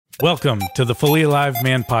Welcome to the Fully Alive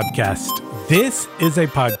Man Podcast. This is a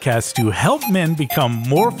podcast to help men become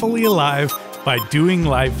more fully alive by doing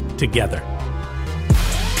life together.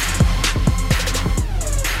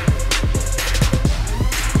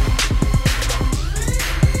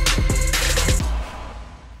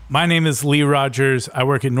 My name is Lee Rogers. I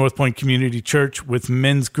work at North Point Community Church with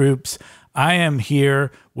men's groups. I am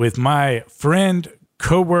here with my friend,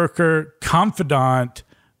 coworker, confidant,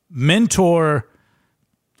 mentor,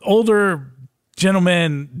 older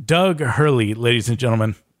gentleman, Doug Hurley, ladies and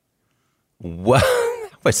gentlemen. Wow,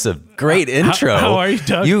 that was a great intro. How are you,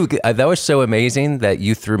 Doug? That was so amazing that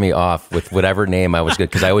you threw me off with whatever name I was good,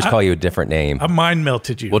 because I always call you a different name. I mind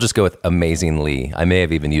melted you. We'll just go with Amazingly. I may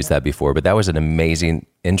have even used that before, but that was an amazing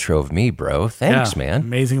intro of me, bro. Thanks, man.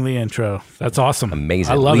 Amazingly intro. That's awesome.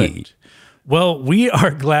 Amazingly. I love it. Well, we are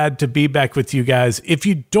glad to be back with you guys. If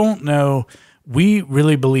you don't know, we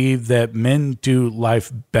really believe that men do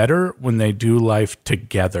life better when they do life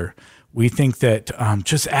together. We think that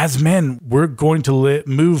just as men, we're going to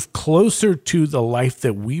move closer to the life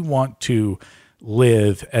that we want to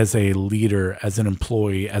live as a leader, as an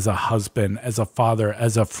employee, as a husband, as a father,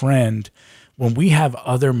 as a friend. When we have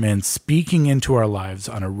other men speaking into our lives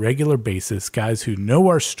on a regular basis, guys who know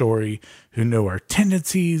our story, who know our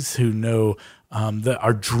tendencies, who know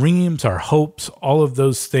our dreams, our hopes, all of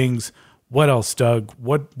those things. What else, Doug?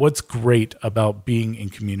 What's great about being in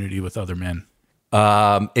community with other men?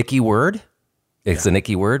 Icky word. It's an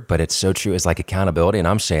icky word, but it's so true. It's like accountability. And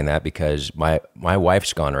I'm saying that because my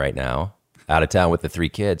wife's gone right now, out of town with the 3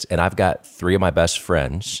 kids. And I've got 3 of my best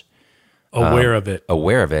friends aware of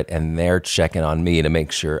it, and they're checking on me to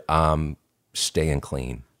make sure I'm staying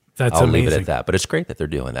clean. I'll amazing. Leave it at that. But it's great that they're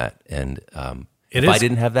doing that. And if I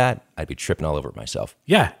didn't have that, I'd be tripping all over myself.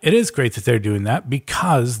 Yeah, it is great that they're doing that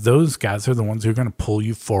because those guys are the ones who are going to pull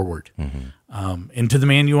you forward into the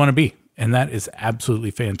man you want to be. And that is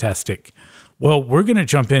absolutely fantastic. Well, we're going to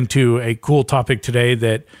jump into a cool topic today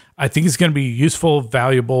that I think is going to be useful,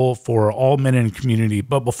 valuable for all men in the community.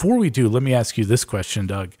 But before we do, let me ask you this question,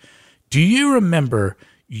 Doug. Do you remember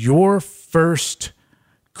your first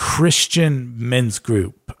Christian men's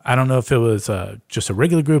group? I don't know if it was just a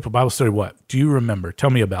regular group, a Bible study, what? Do you remember? Tell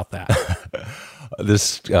me about that.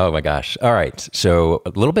 Oh my gosh. All right. So a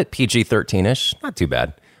little bit PG-13-ish, not too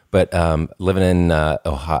bad, but living in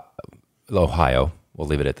Ohio, we'll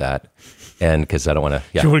leave it at that. And because I don't want to,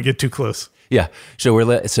 You don't want to get too close. Yeah.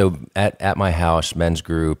 So so at my house, men's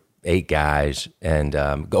group, 8 guys, and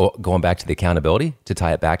going back to the accountability, to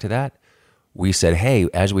tie it back to that, we said, hey,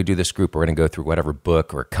 as we do this group, we're going to go through whatever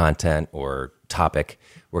book or content or topic.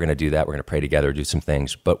 We're going to do that. We're going to pray together, do some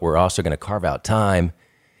things, but we're also going to carve out time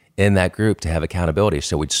in that group to have accountability.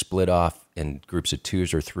 So we'd split off in groups of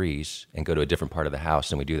 2s or 3s and go to a different part of the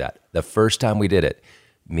house, and we do that. The first time we did it,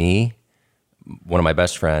 me, one of my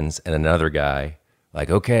best friends, and another guy, like,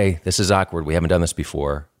 okay, this is awkward. We haven't done this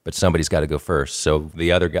before, but somebody's got to go first. So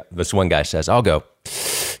the other guy, this one guy says, I'll go.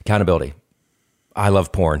 Accountability. I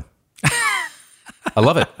love porn. I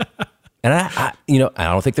love it. And I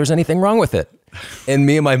don't think there's anything wrong with it. And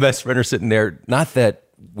me and my best friend are sitting there, not that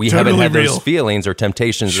we haven't had those feelings or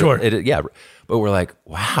temptations. Sure. But we're like,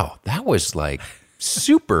 wow, that was like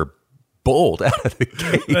super bold out of the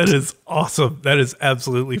gate. That is awesome. That is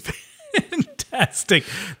absolutely fantastic.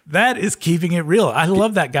 That is keeping it real. I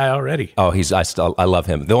love that guy already. Oh, I love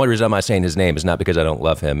him. The only reason I'm not saying his name is not because I don't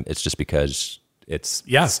love him. It's just because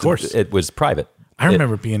of course. It was private. I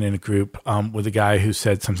remember being in a group with a guy who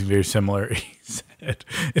said something very similar. He said,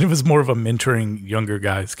 and it was more of a mentoring younger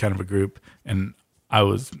guys kind of a group, and I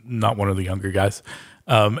was not one of the younger guys.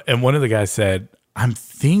 And one of the guys said, I'm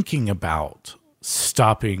thinking about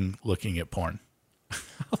stopping looking at porn. I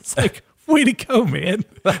was like, way to go, man.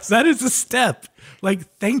 That is a step. Like,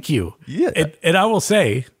 thank you. Yeah. And I will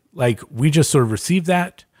say, like, we just sort of received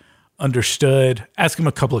that, understood, ask him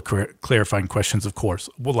a couple of clarifying questions, of course.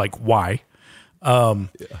 Well, like, why? And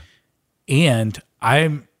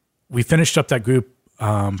we finished up that group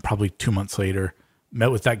probably 2 months later, met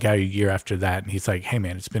with that guy a year after that, and he's like, hey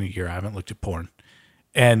man, it's been a year, I haven't looked at porn.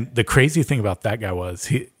 And the crazy thing about that guy was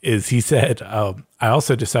he said, I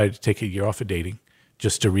also decided to take a year off of dating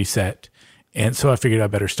just to reset, and so I figured I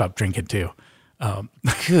better stop drinking too.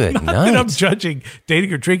 Good not night. that I'm judging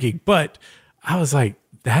dating or drinking, but I was like,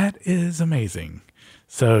 that is amazing.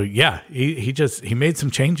 So yeah, he made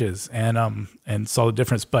some changes and saw the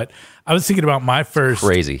difference. But I was thinking about my first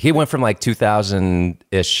crazy. He went from like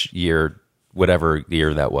 2000-ish year, whatever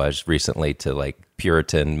year that was recently, to like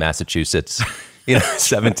Puritan, Massachusetts,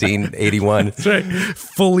 1781. That's right.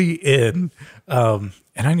 Fully in.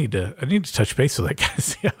 And I need to touch base with that guy,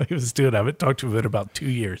 see how he was doing. I haven't talked to him in about 2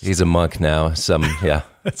 years. He's a monk now. Yeah.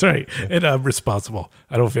 That's right. And I'm responsible.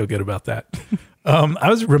 I don't feel good about that. I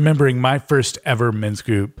was remembering my first ever men's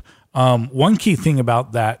group. One key thing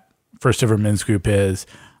about that first ever men's group is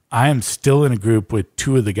I am still in a group with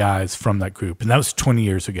 2 of the guys from that group. And that was 20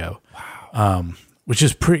 years ago. Wow. Which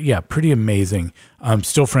is pretty amazing. I'm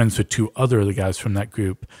still friends with 2 other of the guys from that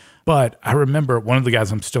group. But I remember one of the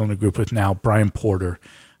guys I'm still in a group with now, Brian Porter.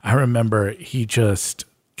 I remember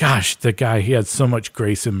the guy, he had so much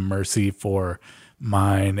grace and mercy for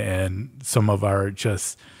mine and some of our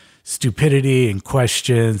just stupidity and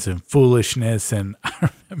questions and foolishness. And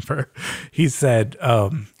I remember he said,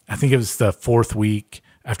 I think it was the 4th week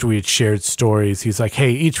after we had shared stories, he's like,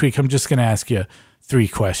 hey, each week I'm just going to ask you 3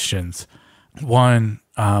 questions. 1,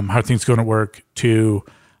 how are things going at work? 2,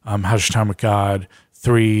 how's your time with God?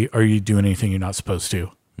 3, are you doing anything you're not supposed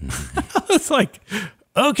to? I was like,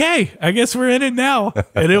 okay, I guess we're in it now.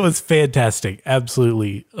 And it was fantastic.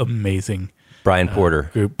 Absolutely amazing. Brian Porter.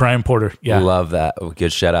 Group. Brian Porter. Yeah. Love that.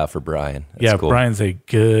 Good shout out for Brian. That's cool. Brian's a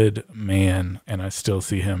good man, and I still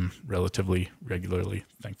see him relatively regularly,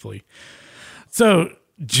 thankfully. So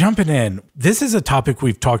jumping in, this is a topic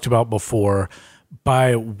we've talked about before,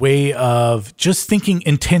 by way of just thinking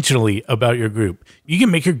intentionally about your group. You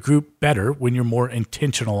can make your group better when you're more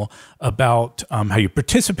intentional about how you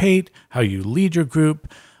participate, how you lead your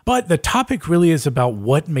group. But the topic really is about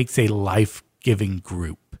what makes a life-giving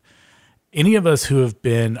group. Any of us who have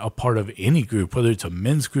been a part of any group, whether it's a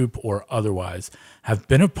men's group or otherwise, have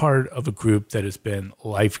been a part of a group that has been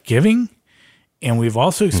life-giving. And we've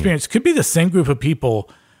also experienced, could be the same group of people,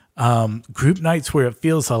 group nights where it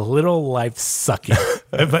feels a little life sucking.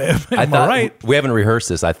 Am I right? We haven't rehearsed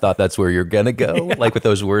this. I thought that's where you're going to go, like with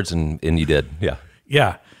those words, and you did. Yeah.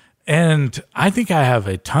 Yeah. And I think I have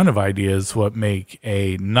a ton of ideas what make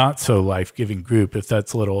a not so life-giving group, if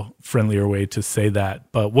that's a little friendlier way to say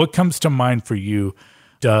that. But what comes to mind for you,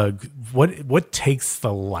 Doug? What takes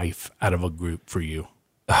the life out of a group for you?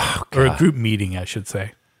 Or a group meeting, I should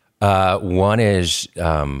say. One is,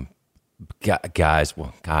 guys,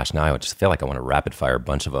 well, gosh, now I just feel like I want to rapid fire a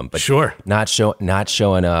bunch of them, but sure, not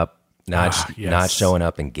showing up, not showing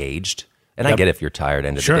up engaged. And I get if you're tired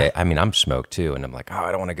end of the day. I mean, I'm smoked too, and I'm like, oh,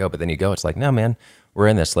 I don't want to go, but then you go. It's like, no, man, we're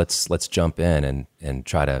in this. Let's jump in and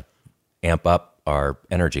try to amp up our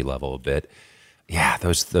energy level a bit. Yeah,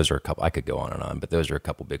 those are a couple. I could go on and on, but those are a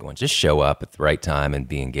couple big ones. Just show up at the right time and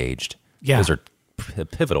be engaged. Yeah, those are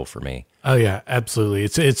pivotal for me. Oh yeah, absolutely.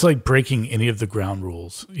 It's like breaking any of the ground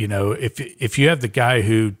rules. You know, if you have the guy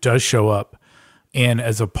who does show up and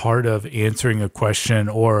as a part of answering a question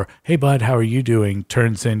or, hey bud, how are you doing,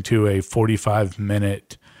 turns into a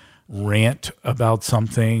 45-minute rant about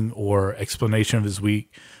something or explanation of his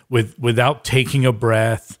week without taking a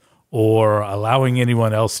breath or allowing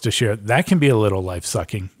anyone else to share, that can be a little life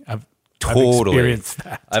sucking. I've experienced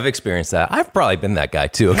that. I've probably been that guy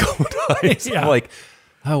too a couple times. Yeah. I'm like,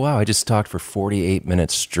 oh wow, I just talked for 48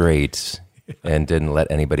 minutes straight and didn't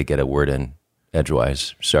let anybody get a word in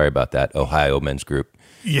edgewise. Sorry about that, Ohio men's group.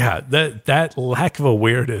 Yeah, that lack of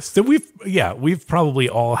awareness that we've probably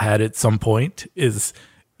all had at some point is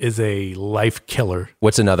a life killer.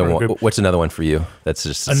 What's another one? What's another one for you? That's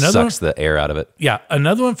just sucks the air out of it. Yeah,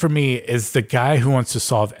 another one for me is the guy who wants to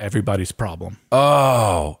solve everybody's problem.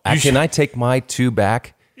 Oh, can I take my 2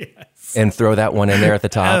 back? Yes. And throw that one in there at the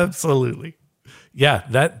top? Absolutely. Yeah,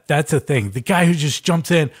 that's a thing. The guy who just jumps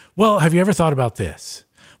in. Well, have you ever thought about this?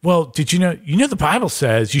 Well, did you know the Bible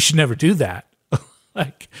says you should never do that?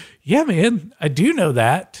 Like, yeah, man, I do know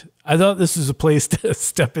that. I thought this was a place to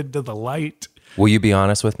step into the light. Will you be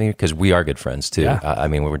honest with me? Because we are good friends too. Yeah. I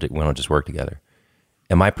mean, we don't just work together.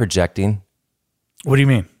 Am I projecting? What do you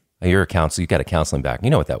mean? You're a counselor. You got a counseling back. You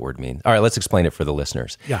know what that word means. All right, let's explain it for the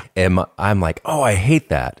listeners. Yeah. I'm like, oh, I hate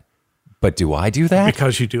that. But do I do that?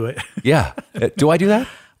 Because you do it. Yeah. Do I do that?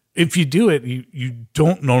 If you do it, you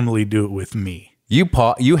don't normally do it with me.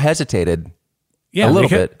 You hesitated a little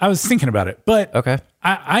bit. I was thinking about it. But okay.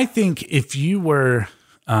 I think if you were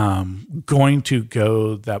going to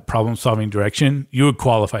go that problem-solving direction, you would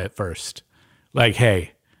qualify it first. Like,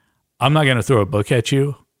 hey, I'm not going to throw a book at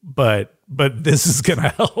you, but this is going to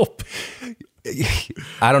help.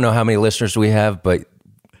 I don't know how many listeners we have, but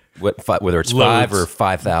whether it's Loads. 5 or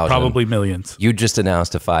 5,000. Probably millions. You just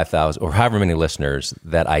announced to 5,000 or however many listeners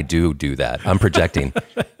that I do that. I'm projecting.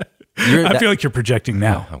 I feel like you're projecting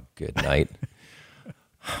now. Oh, good night.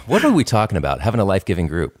 What are we talking about? Having a life-giving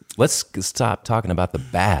group. Let's stop talking about the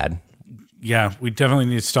bad. Yeah, we definitely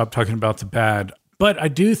need to stop talking about the bad. But I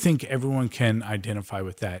do think everyone can identify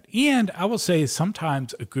with that. And I will say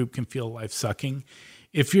sometimes a group can feel life-sucking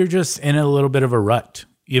if you're just in a little bit of a rut,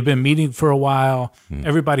 you've been meeting for a while,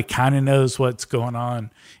 everybody kind of knows what's going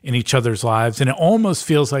on in each other's lives, and it almost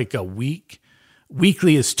feels like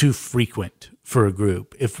weekly is too frequent for a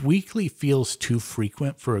group. If weekly feels too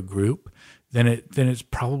frequent for a group, then it's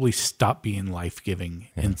probably stopped being life-giving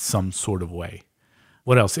in some sort of way.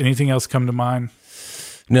 What else? Anything else come to mind?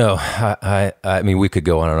 No, I mean, we could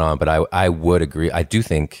go on and on, but I would agree. I do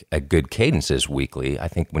think a good cadence is weekly. I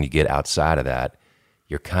think when you get outside of that,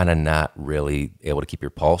 you're kind of not really able to keep your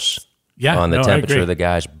pulse on the temperature of the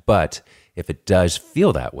guys. But if it does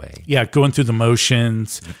feel that way, going through the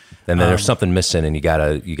motions, then there's something missing, and you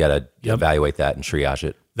gotta evaluate that and triage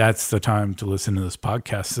it. That's the time to listen to this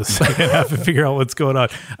podcast the second half and figure out what's going on.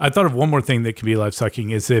 I thought of one more thing that can be life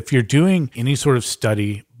sucking is if you're doing any sort of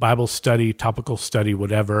study, Bible study, topical study,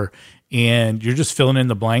 whatever, and you're just filling in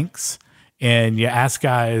the blanks and you ask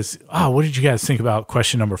guys, what did you guys think about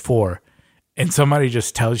question number 4? And somebody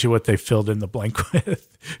just tells you what they filled in the blank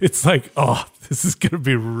with. It's like, this is going to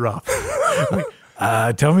be rough.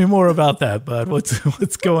 Tell me more about that, bud.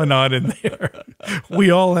 What's going on in there?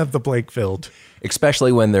 We all have the blank filled.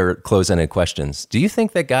 Especially when they're close-ended questions. Do you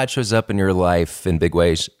think that God shows up in your life in big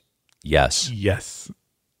ways? Yes. Yes.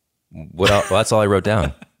 Well, that's all I wrote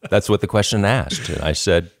down. That's what the question asked. And I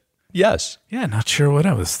said, yes. Yeah, not sure what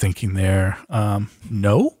I was thinking there.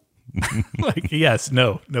 No? Yes,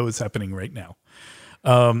 no is happening right now.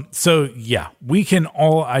 So we can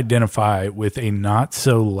all identify with a not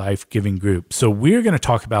so life-giving group. So we're going to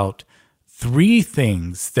talk about 3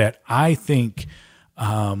 things that I think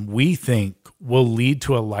we think will lead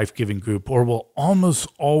to a life-giving group or will almost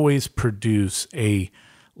always produce a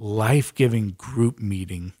life-giving group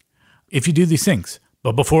meeting if you do these things.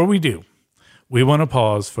 But before we do, we want to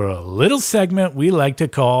pause for a little segment we like to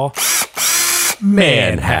call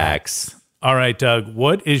Man Hacks. All right, Doug,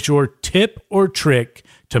 what is your tip or trick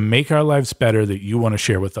to make our lives better that you want to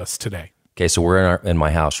share with us today? Okay, so we're in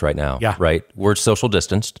my house right now. Yeah. Right? We're social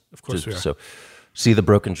distanced. Of course we are. So see the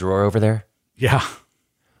broken drawer over there? Yeah.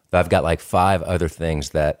 I've got like 5 other things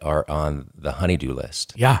that are on the honey-do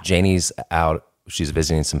list. Yeah. Janie's out. She's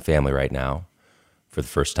visiting some family right now for the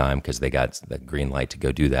first time because they got the green light to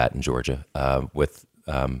go do that in Georgia with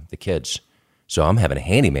the kids. So I'm having a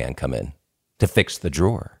handyman come in to fix the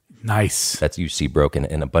drawer. Nice. That you see broken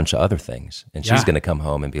and a bunch of other things. And she's going to come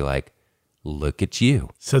home and be like, look at you.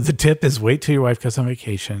 So the tip is wait till your wife goes on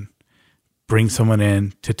vacation, bring someone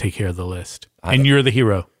in to take care of the list. And you're the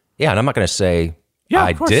hero. Yeah, and I'm not going to say,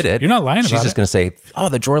 I did it. You're not lying about it. She's just going to say,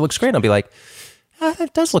 the drawer looks great. And I'll be like,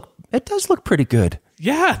 it does look pretty good.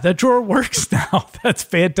 Yeah, that drawer works now. That's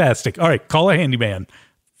fantastic. All right, call a handyman.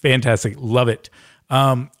 Fantastic. Love it.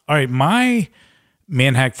 All right, my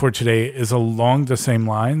man hack for today is along the same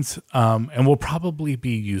lines and will probably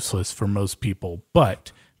be useless for most people.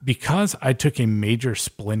 But because I took a major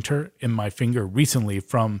splinter in my finger recently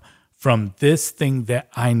from this thing that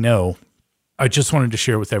I know, I just wanted to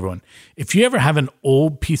share with everyone. If you ever have an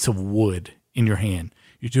old piece of wood in your hand,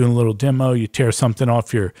 you're doing a little demo, you tear something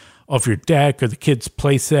off your deck or the kid's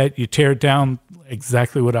play set, you tear it down,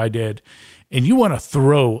 exactly what I did, and you want to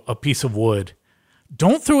throw a piece of wood,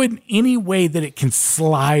 don't throw it in any way that it can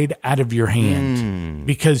slide out of your hand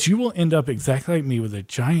because you will end up exactly like me with a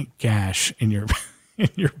giant gash in your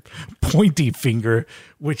pointy finger,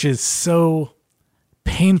 which is so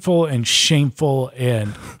painful and shameful.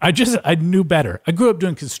 And I knew better. I grew up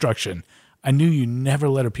doing construction. I knew you never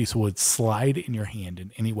let a piece of wood slide in your hand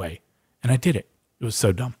in any way. And I did it. It was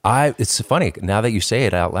so dumb. It's funny now that you say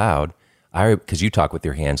it out loud, because you talk with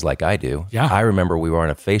your hands like I do. Yeah. I remember we were on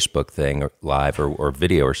a Facebook thing or live or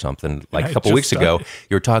video or something like a couple weeks ago.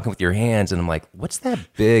 You were talking with your hands, and I'm like, what's that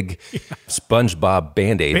big SpongeBob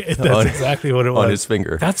Band-Aid That's exactly what it was. On his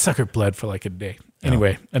finger? That sucker bled for like a day.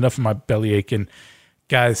 Anyway, enough of my belly aching.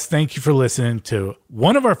 Guys, thank you for listening to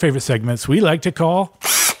one of our favorite segments we like to call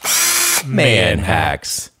Man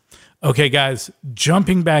Hacks. Okay, guys,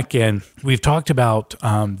 jumping back in, we've talked about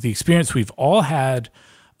the experience we've all had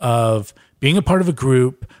of being a part of a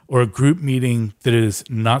group or a group meeting that is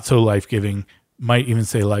not so life-giving, might even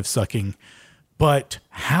say life-sucking. But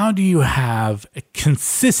how do you have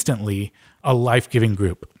consistently a life-giving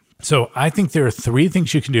group? So I think there are 3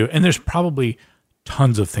 things you can do, and there's probably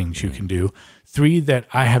tons of things you can do. 3 that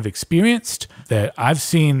I have experienced, that I've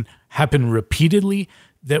seen happen repeatedly,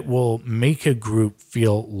 that will make a group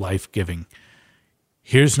feel life-giving.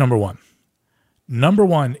 Here's number 1. Number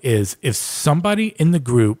 1 is if somebody in the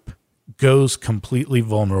group goes completely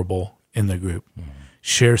vulnerable in the group,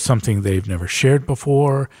 share something they've never shared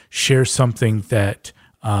before, share something that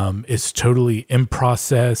is totally in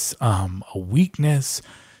process, a weakness,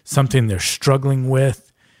 something they're struggling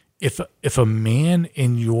with. If a man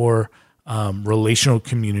in your relational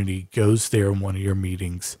community goes there in one of your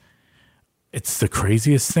meetings, it's the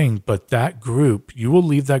craziest thing. But that group, you will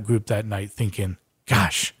leave that group that night thinking,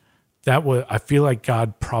 gosh, I feel like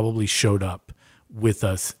God probably showed up with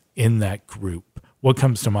us in that group. What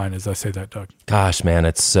comes to mind as I say that, Doug? Gosh, man,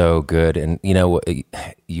 it's so good. And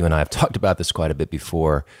you and I have talked about this quite a bit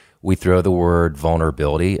before. We throw the word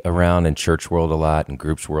vulnerability around in church world a lot and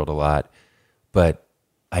groups world a lot. But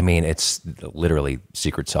I mean, it's literally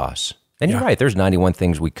secret sauce. And you're right. There's 91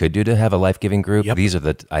 things we could do to have a life-giving group. Yep.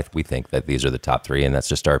 We think that these are the top 3, and that's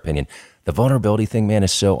just our opinion. The vulnerability thing, man,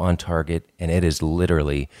 is so on target, and it is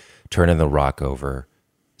literally turning the rock over,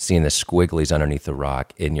 seeing the squigglies underneath the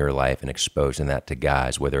rock in your life and exposing that to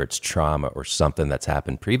guys, whether it's trauma or something that's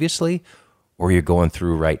happened previously or you're going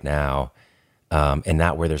through right now, and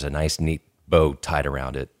not where there's a nice, neat bow tied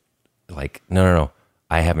around it. Like, no,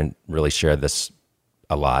 I haven't really shared this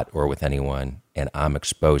a lot or with anyone, and I'm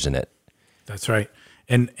exposing it. That's right.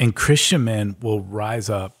 And Christian men will rise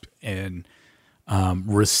up and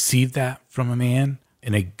receive that from a man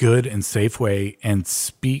in a good and safe way and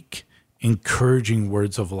speak encouraging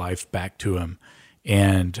words of life back to him.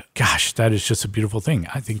 And gosh, that is just a beautiful thing.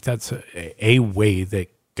 I think that's a way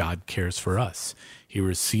that God cares for us. He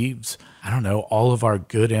receives, all of our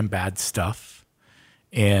good and bad stuff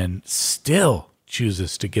and still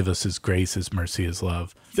chooses to give us his grace, his mercy, his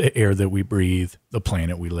love, the air that we breathe, the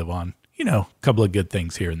planet we live on, a couple of good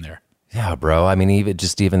things here and there. Yeah, bro. I mean,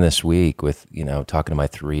 even this week with, talking to my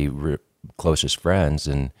 3 closest friends,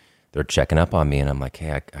 and they're checking up on me, and I'm like,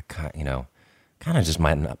 hey, I kind of just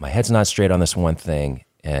my head's not straight on this one thing,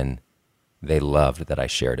 and they loved that I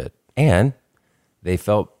shared it, and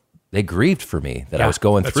they grieved for me that I was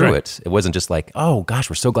going through it. It wasn't just like, oh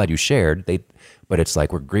gosh, we're so glad you shared. But it's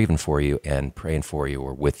like, we're grieving for you and praying for you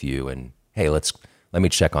or with you, and hey, let me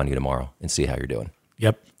check on you tomorrow and see how you're doing.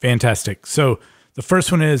 Yep, fantastic. So the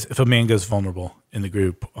first one is if a man goes vulnerable in the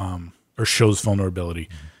group or shows vulnerability.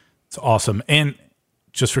 It's awesome. And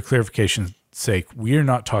just for clarification's sake, we are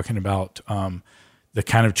not talking about the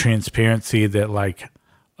kind of transparency that like,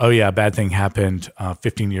 oh yeah, a bad thing happened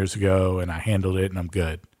 15 years ago and I handled it and I'm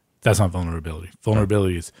good. That's not vulnerability.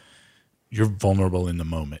 Vulnerability is you're vulnerable in the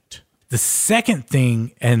moment. The second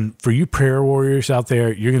thing, and for you prayer warriors out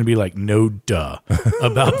there, you're going to be like, no duh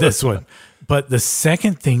about this one. But the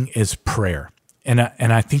second thing is prayer. And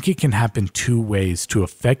I think it can happen 2 ways to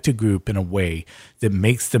affect a group in a way that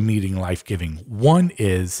makes the meeting life-giving. One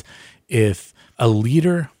is if a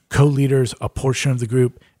leader, co-leaders, a portion of the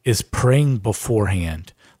group is praying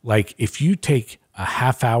beforehand. Like if you take a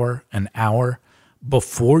half hour, an hour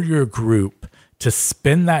before your group to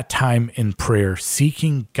spend that time in prayer,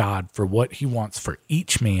 seeking God for what he wants for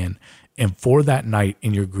each man and for that night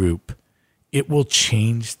in your group, it will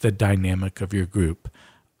change the dynamic of your group.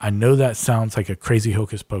 I know that sounds like a crazy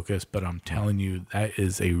hocus pocus, but I'm telling you, that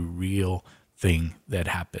is a real thing that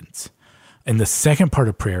happens. And the second part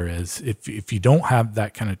of prayer is if you don't have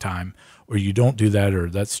that kind of time or you don't do that or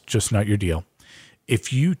that's just not your deal,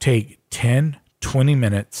 if you take 10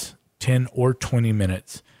 or 20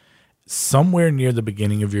 minutes somewhere near the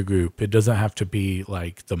beginning of your group, it doesn't have to be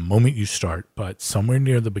like the moment you start, but somewhere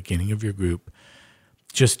near the beginning of your group,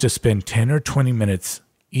 just to spend 10 or 20 minutes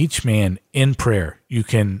each man in prayer. You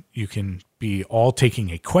can be all taking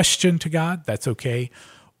a question to God. That's okay.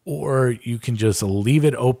 Or you can just leave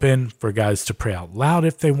it open for guys to pray out loud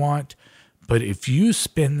if they want. But if you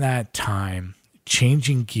spend that time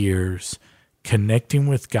changing gears, connecting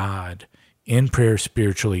with God in prayer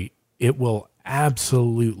spiritually, it will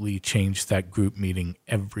absolutely change that group meeting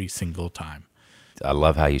every single time. I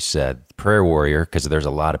love how you said prayer warrior, because there's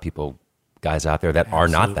a lot of people, guys out there that are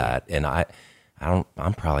not that. And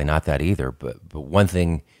I'm probably not that either. But one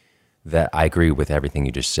thing that I agree with everything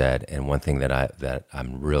you just said, and one thing that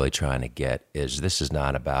I'm really trying to get is this is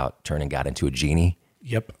not about turning God into a genie.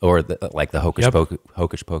 Yep. Or the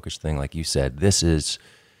hocus pocus thing, like you said. This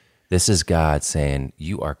is God saying,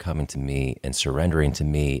 you are coming to me and surrendering to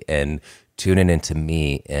me and tuning into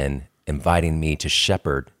me and inviting me to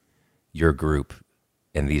shepherd your group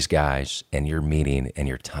and these guys and your meeting and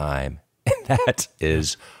your time. And that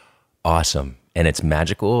is awesome. And it's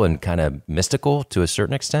magical and kind of mystical to a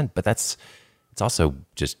certain extent, but it's also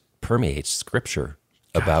just permeates scripture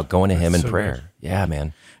about going to him in prayer. Good. Yeah,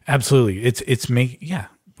 man. Absolutely. It's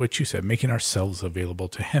what you said, making ourselves available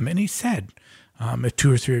to him. And he said, if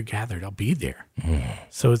 2 or 3 are gathered, I'll be there.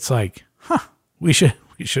 So it's like, we should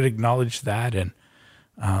acknowledge that and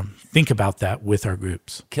think about that with our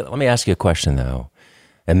groups. Let me ask you a question though.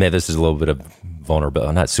 And maybe this is a little bit of vulnerable,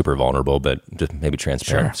 not super vulnerable, but just maybe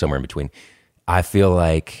transparent, Sure. somewhere in between. I feel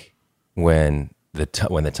like when the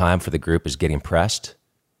time for the group is getting pressed,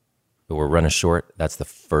 but we're running short, that's the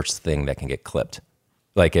first thing that can get clipped.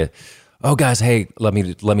 Like, oh guys, hey, let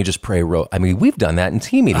me just pray. I mean, we've done that in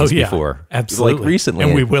team meetings before, absolutely, like recently,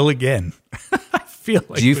 and we will again. I feel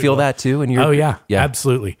like. Do you feel that too? Oh yeah,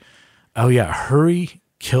 absolutely. Oh yeah, hurry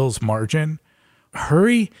kills margin.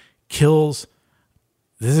 Hurry kills.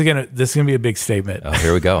 This is gonna be a big statement. Oh,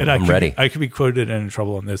 here we go. I'm ready. I could be quoted and in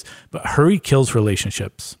trouble on this, but hurry kills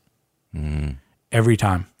relationships every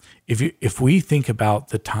time. If we think about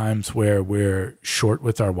the times where we're short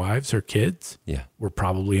with our wives or kids, we're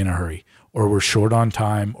probably in a hurry, or we're short on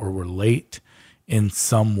time, or we're late in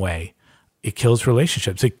some way. It kills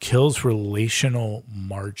relationships. It kills relational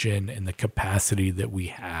margin and the capacity that we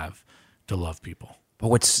have to love people.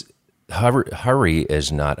 But hurry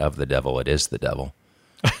is not of the devil. It is the devil.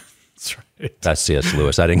 That's right. That's C.S.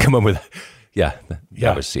 Lewis. I didn't come up with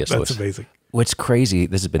that was C.S. Lewis. That's amazing. What's crazy,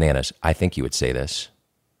 this is bananas. I think you would say this.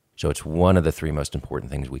 So it's one of the three most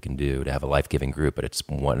important things we can do to have a life-giving group, but it's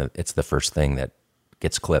the first thing that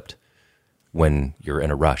gets clipped when you're in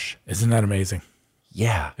a rush. Isn't that amazing?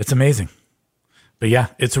 Yeah. It's amazing. But yeah,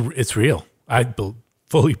 it's real. I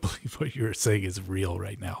fully believe what you're saying is real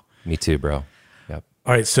right now. Me too, bro. Yep.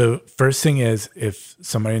 All right. So first thing is, if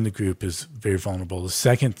somebody in the group is very vulnerable, the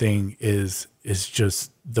second thing is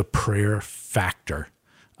just the prayer factor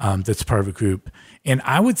that's part of a group. And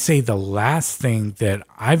I would say the last thing that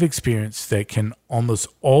I've experienced that can almost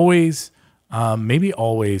always, maybe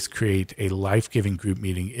always create a life-giving group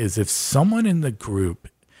meeting is if someone in the group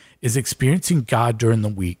is experiencing God during the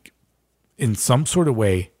week in some sort of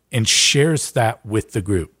way and shares that with the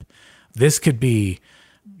group. This could be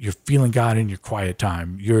you're feeling God in your quiet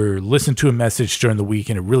time. You're listening to a message during the week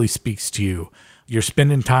and it really speaks to you. You're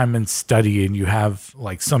spending time in study and you have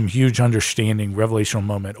like some huge understanding, revelational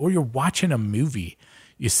moment, or you're watching a movie.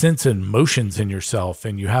 You sense emotions in yourself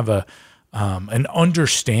and you have an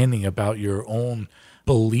understanding about your own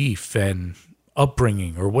belief and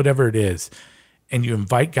upbringing or whatever it is. And you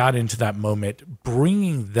invite God into that moment,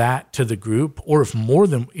 bringing that to the group, or if more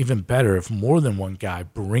than one guy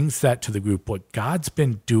brings that to the group, what God's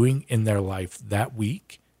been doing in their life that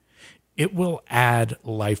week, it will add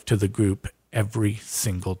life to the group every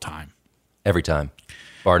single time. Every time.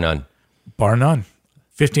 Bar none. Bar none.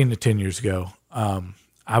 15 to 10 years ago,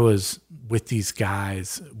 I was with these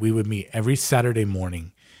guys. We would meet every Saturday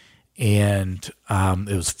morning, and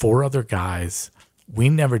it was 4 other guys. We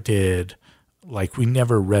never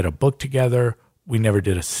read a book together. We never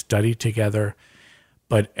did a study together.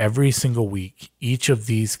 But every single week, each of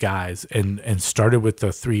these guys, and started with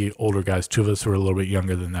the 3 older guys, 2 of us were a little bit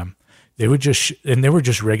younger than them. They were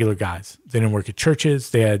just regular guys. They didn't work at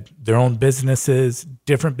churches. They had their own businesses,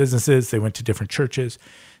 different businesses. They went to different churches.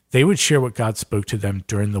 They would share what God spoke to them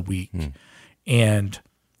during the week. And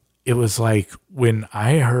it was like when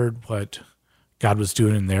I heard what God was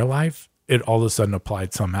doing in their life, it all of a sudden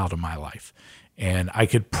applied somehow to my life. And I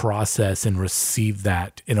could process and receive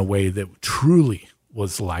that in a way that truly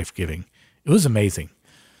was life-giving. It was amazing.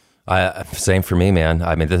 Same for me, man.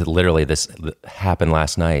 I mean, this happened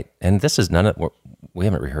last night, and this is we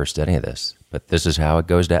haven't rehearsed any of this, but this is how it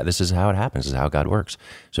goes down. This is how it happens. This is how God works.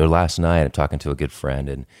 So last night, I'm talking to a good friend,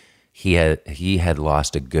 and he had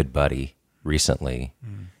lost a good buddy recently,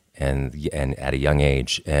 and at a young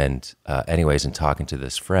age. And anyways, in talking to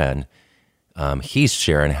this friend, he's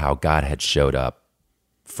sharing how God had showed up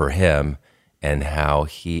for him, and how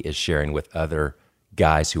he is sharing with other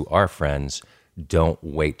guys who are friends. Don't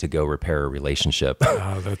wait to go repair a relationship.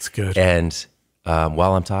 Oh, that's good. And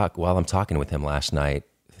while I'm talking with him last night,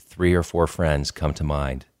 3 or 4 friends come to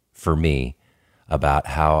mind for me about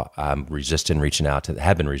how I'm have been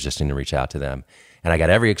resisting to reach out to them, and I got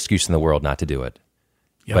every excuse in the world not to do it.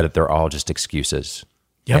 Yep. But they're all just excuses.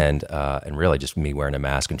 Yep. And really just me wearing a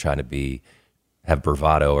mask and trying to have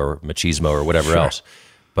bravado or machismo or whatever else.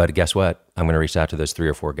 But guess what? I'm going to reach out to those 3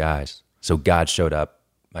 or 4 guys. So God showed up.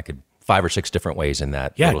 I could 5 or 6 different ways in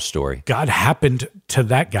that little story. God happened to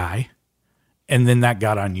that guy, and then that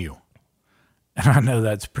got on you. And I know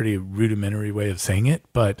that's a pretty rudimentary way of saying it,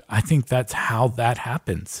 but I think that's how that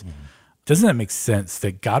happens. Mm-hmm. Doesn't that make sense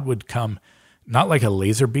that God would come not like a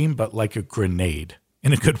laser beam, but like a grenade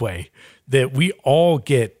in a good way, that we all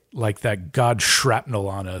get like that God shrapnel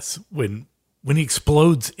on us when he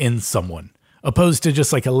explodes in someone, opposed to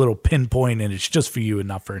just like a little pinpoint and it's just for you and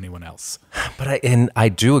not for anyone else. But I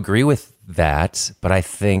do agree with that, but I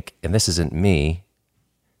think, and this isn't me,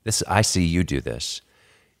 I see you do this.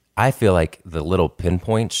 I feel like the little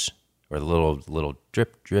pinpoints or the little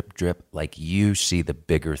drip, drip, drip, like you see the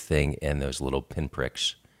bigger thing in those little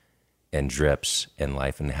pinpricks and drips in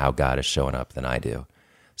life and how God is showing up than I do.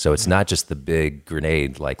 So it's not just the big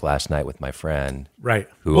grenade like last night with my friend. Right.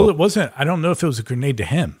 Well, it wasn't, I don't know if it was a grenade to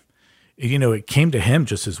him. It came to him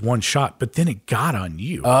just as one shot, but then it got on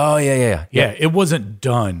you. Oh, yeah. Yeah, it wasn't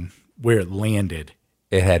done where it landed.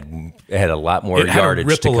 It had a lot more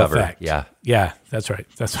yardage to cover. Effect. Yeah, that's right.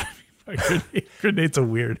 That's what I mean. Grenade's a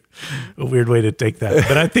weird way to take that.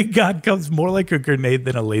 But I think God comes more like a grenade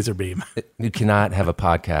than a laser beam. You cannot have a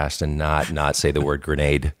podcast and not say the word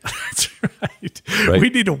grenade. That's right. We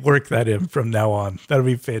need to work that in from now on. That'll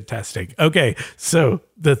be fantastic. Okay, so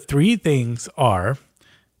the 3 things are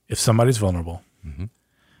if somebody's vulnerable,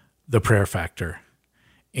 the prayer factor,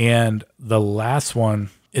 and the last one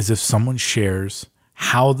is if someone shares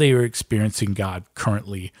how they are experiencing God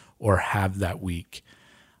currently or have that week.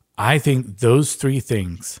 I think those 3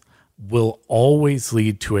 things will always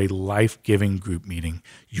lead to a life-giving group meeting.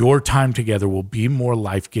 Your time together will be more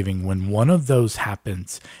life-giving when one of those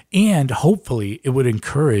happens, and hopefully it would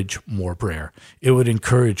encourage more prayer. It would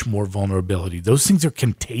encourage more vulnerability. Those things are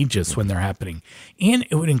contagious when they're happening, and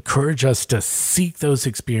it would encourage us to seek those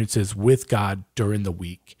experiences with God during the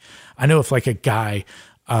week. I know if like a guy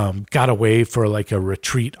got away for like a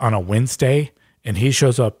retreat on a Wednesday, and he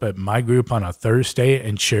shows up at my group on a Thursday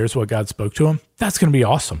and shares what God spoke to him, that's going to be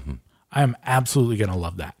awesome. I am absolutely going to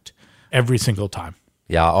love that every single time.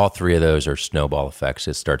 Yeah, all 3 of those are snowball effects.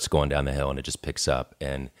 It starts going down the hill and it just picks up.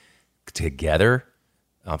 And together,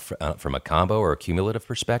 from a combo or a cumulative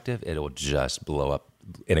perspective, it'll just blow up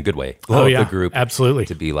in a good way. Blow up the group absolutely.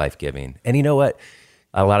 To be life-giving. And you know what?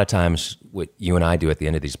 A lot of times what you and I do at the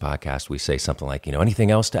end of these podcasts, we say something like,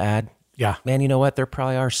 anything else to add? Yeah. Man, you know what? There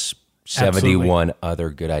probably are 71 other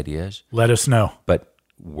good ideas. Let us know. But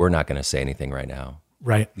we're not going to say anything right now.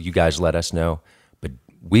 Right. You guys let us know. But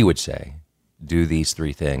we would say, do these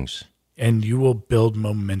 3 things. And you will build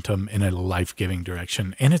momentum in a life-giving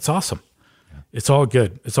direction. And it's awesome. Yeah. It's all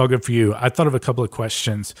good. It's all good for you. I thought of a couple of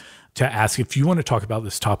questions to ask. If you want to talk about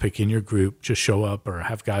this topic in your group, just show up or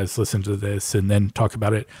have guys listen to this and then talk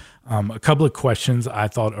about it. A couple of questions I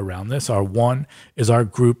thought around this are, 1, is our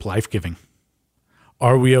group life-giving?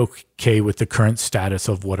 Are we okay with the current status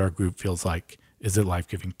of what our group feels like? Is it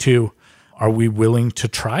life-giving? 2, are we willing to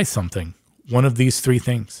try something? One of these 3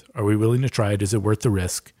 things. Are we willing to try it? Is it worth the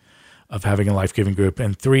risk of having a life-giving group?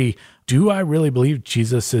 And 3, do I really believe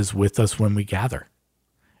Jesus is with us when we gather?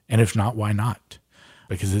 And if not, why not?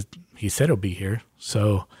 Because he said he'll be here.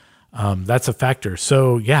 So that's a factor.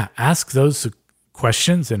 So yeah, ask those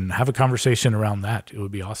questions and have a conversation around that. It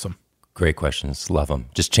would be awesome. Great questions. Love them.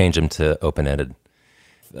 Just change them to open-ended.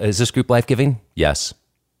 Is this group life-giving? Yes.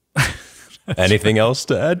 Anything else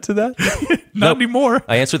to add to that? Not anymore.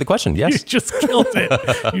 I answered the question. Yes. You just killed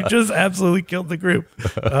it. You just absolutely killed the group.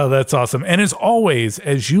 Oh, that's awesome. And as always,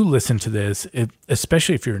 as you listen to this,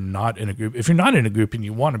 especially if you're not in a group, if you're not in a group and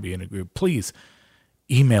you want to be in a group, please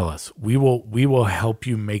email us. We will help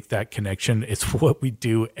you make that connection. It's what we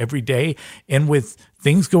do every day. And with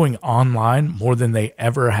things going online more than they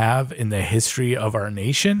ever have in the history of our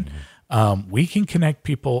nation, we can connect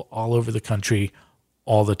people all over the country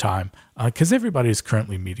all the time because everybody is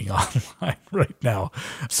currently meeting online right now.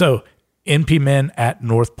 So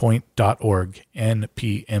npmen@northpoint.org,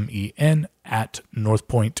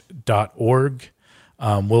 npmen@northpoint.org.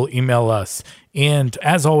 Will email us. And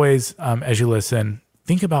as always, as you listen,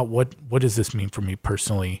 think about what does this mean for me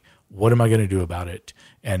personally? What am I going to do about it?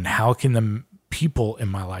 And how can the people in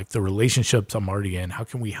my life, the relationships I'm already in, how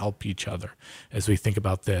can we help each other as we think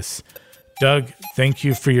about this? Doug, thank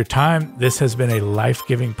you for your time. This has been a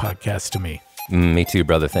life-giving podcast to me. Me too,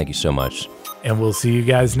 brother. Thank you so much. And we'll see you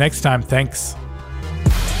guys next time. Thanks.